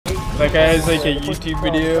That guy has like a YouTube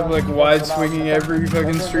video of like wide swinging every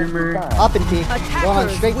fucking streamer. Poppin P. Go on,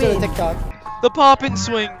 straight to the TikTok. The Poppin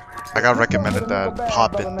swing. I got recommended that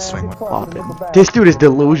Poppin swing. Poppin. This dude is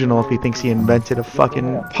delusional if he thinks he invented a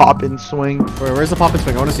fucking Poppin swing. Where's the Poppin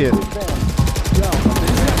swing? I want to see it.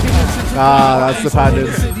 Ah, that's the patent.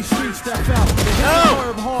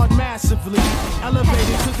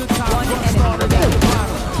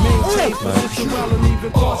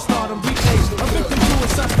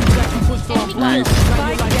 Nice.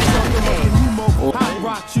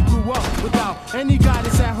 You grew up without any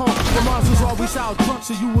guidance at home. The moms was always out drunk,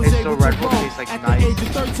 so you was able to roll. At the age of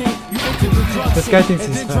 13, you entered the drug This guy thinks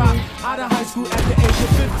he's funny. Out of high school at the age of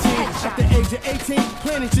 15. At the age of 18,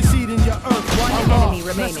 planting your seed in your earth. One enemy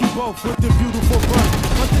remaining. Both with the beautiful birth.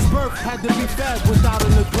 But this birth had to be fed without a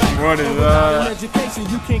neglect. What is that? Education,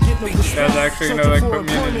 you can't get no respect. Guys actually gonna like put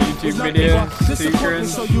me in a YouTube video secret.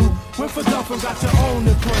 So you went for dump and got your own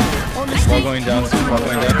employment. On the street, going down, while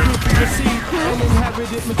going down.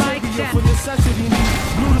 Inherited material for necessity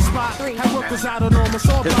needs. Blew the spot, had workers out on almost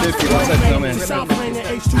all blocks. South Lane and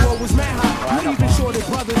H2O was mad hot. You even shorted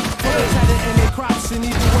brothers. Brothers had it in their crops, and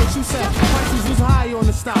even worse, you said prices was high on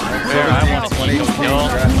the stock. Where I want to kill.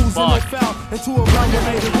 Fuck. Into a run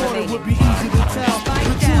where the water would be easy to tell.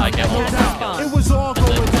 I get one. It was all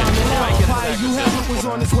going down the hellfire. You had it was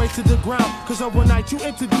on its way to the ground. Cause overnight you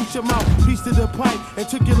introduced your mouthpiece to the pipe and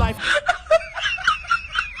took your life.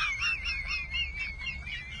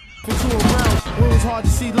 Into a round where it was hard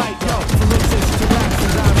to see light, yo. From incense to raps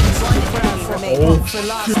and diamonds on the crowd. From oaks and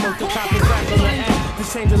lies, smoke the copper crack on the end.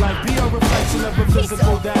 This change of life be a reflection of a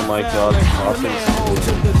physical that oh my god, the man holds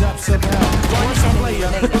in the depths of hell. Once a player,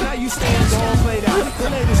 but now you stand all played out.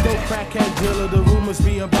 The latest dope crackhead dealer, the rumors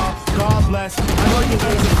be about. God bless. I know you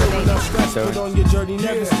guys are feeling enough stress, but on your journey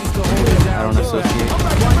never cease to hold it down. I don't associate.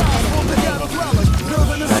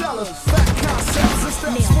 Building the cellars, fat concepts and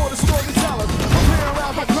steps for the storyteller.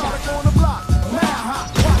 Around my product on the block, mad hot.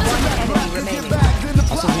 Get back in the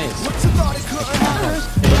block. What you thought it couldn't happen?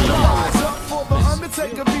 Rise up for the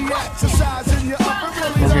Undertaker, be exercising your upper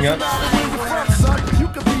belly. You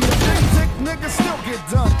could be a big nigga, still get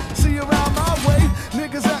done. See around my way,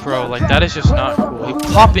 niggas at Bro, like that is just not cool. Like,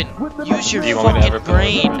 Poppin, use your fucking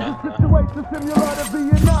brain.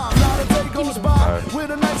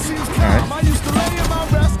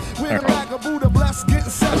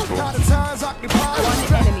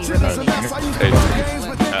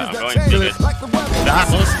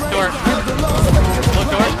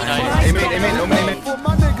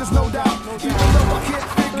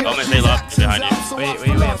 Omen, they left behind you. Wait,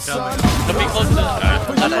 don't be close to this.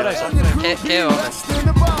 That's what I saw.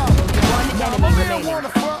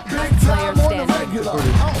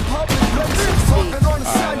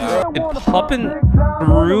 Poppin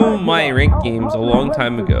threw my ranked games a long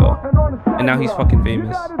time ago, and now he's fucking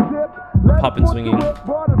famous. Poppin swinging,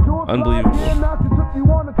 unbelievable.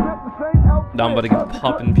 Now I'm about to get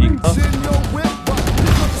Poppin peak.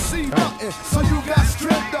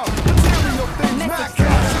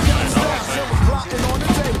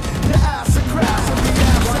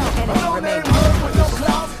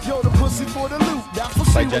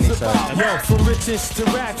 By Jenny said. Yo, from riches to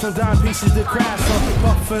racks, and dime pieces to crafts.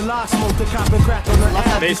 Buff and lie, smoke the cop and crack on the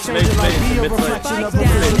app. It's changing like be a reflection of a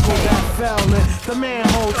physical that fell. And the man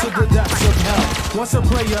hold to the depths of hell. Once a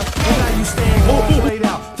player, and now you stand all played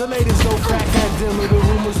out. The latest no crackhead dealer, the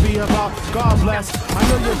rumors be about. God bless. I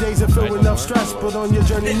know your days are filled with enough stress, but on your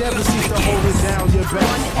journey, never cease to hold it down your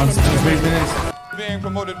best. On 3 minutes. Being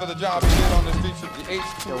promoted for the job he did on the streets of the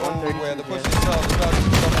H2O, where the pussy sells drugs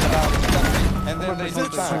and then they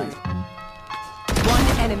just time. One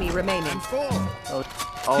enemy remaining.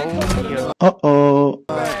 Uh-oh.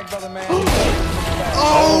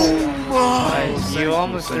 Oh my! You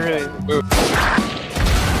almost threw it. One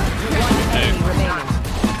enemy remaining.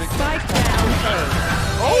 Spike down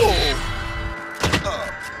A.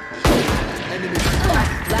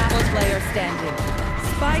 Last player standing.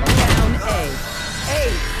 Spike down A.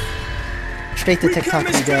 Straight to TikTok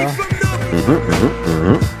you go.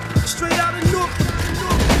 Straight out of Nook.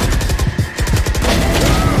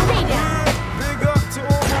 Big up to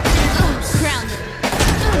all my peoples.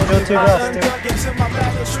 Go to Ross,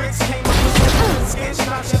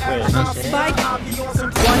 Spike.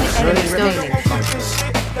 One enemy remaining.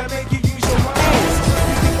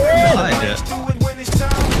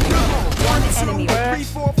 One enemy remaining. 3,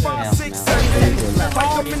 4, 5, 6, 7, 8. Like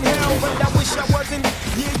I'm in hell, but I wish I wasn't.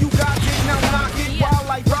 Yeah, you got it, now knock it. Wild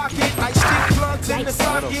like rocket. I stick plugs in the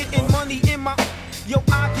socket and money in my. Yo,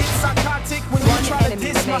 I get psychotic when you try to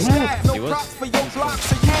diss my staff. No props for your block,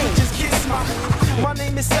 so you can just kiss my. My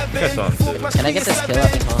name is 7. Can I get this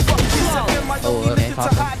kill? Oh, okay,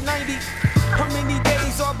 Poppin. How many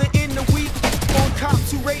days are there in the week? On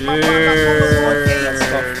cops who rate my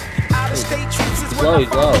out of state trips is what I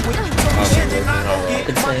follow with. And I don't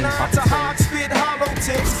get my 9 to hog spit hollow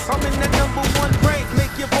tips. I'm in the #1 rank,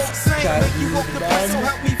 make your vote sing, make you walk the place, so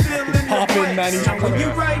help me feel in the blanks. When you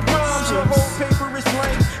write rhymes, your whole paper is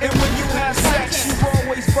blank. And when you have sex, you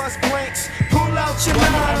always bust blanks. Pull out your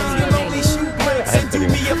knives, you'll only shoot blanks. And do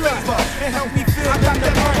me a favor and help me feel in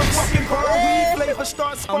the motherfucking bar. Weed flavor,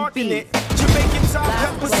 start sparking it. Jamaican top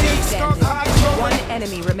pepper seeds, skunk hydro. One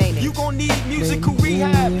enemy remaining. You gon' need musical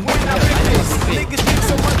rehab when I pick this. Niggas think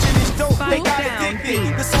so much in this dope, they got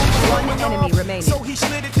addicted. The song was One going enemy off, remaining. so he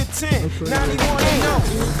slid it to 10. Now he wanna know.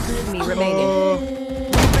 Enemy remaining.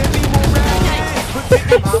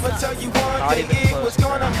 I'ma tell you one thing, it was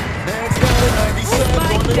gonna.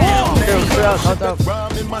 Spike down.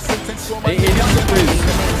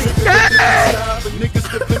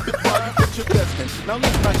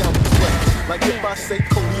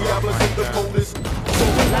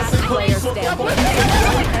 Last player standing.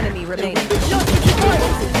 One enemy remaining.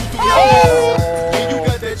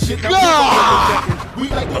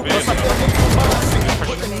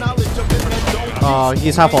 Oh,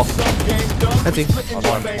 he's half off. That's it.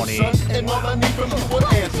 120.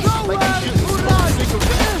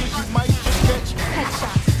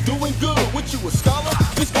 Doing good, what you a scholar?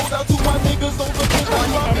 This goes out to my niggas on the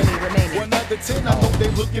One enemy remaining. 1 out of 10, I know they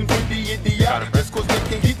looking pretty idiotic. Just cause they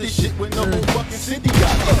can't get this shit when the whole fucking city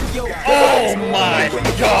got it. Oh my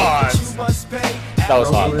god! That was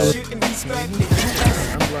hot. Spike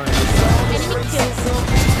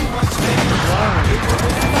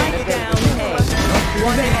down.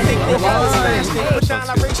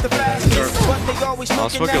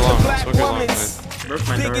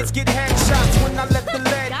 Bigots get headshots when I let the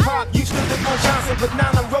lead pop. Used to live on Johnson, but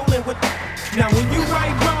now I'm rolling with. Now when you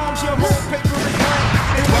write rhymes, your whole paper is blank.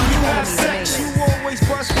 And when you have sex, you always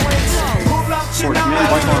bust blanks. Pull out your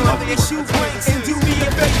knives, you know they shoot blanks. And do me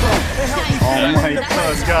a favor and help me fill in the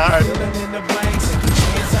blanks. In the blanks.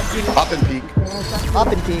 Poppin peak.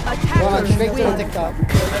 Poppin peak. One straight to the TikTok.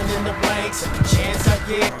 In the blanks. Chance I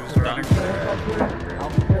get.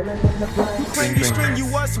 Bring you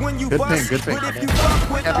strenuous when you bust. Good thing. But if you fuck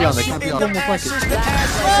with Can't be on us, there, can't be in on the there. ashes, the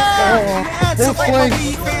ashes. Full flank.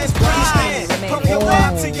 Pump your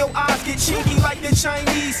loud till your eyes get cheeky like the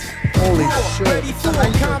Chinese. Holy shit. Ready for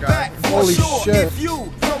combat, for Holy sure. shit. If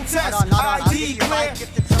you protest, I declare.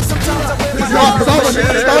 Sometimes I wear my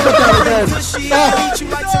beat you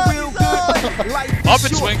like some real good. Life is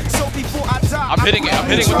Poppin short, swing. so before I die, I'm hitting it. I'm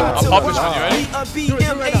hitting with a Poppin swing. You ready? a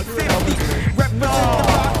BM850. Represent the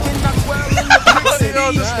rock and I dwell in the big city.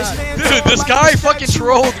 Dude, this guy fucking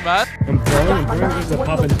trolled, man. I'm throwing a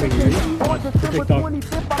Poppin thing.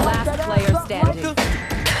 Last player standing.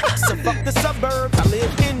 So fuck the suburbs, I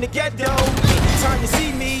live in the ghetto.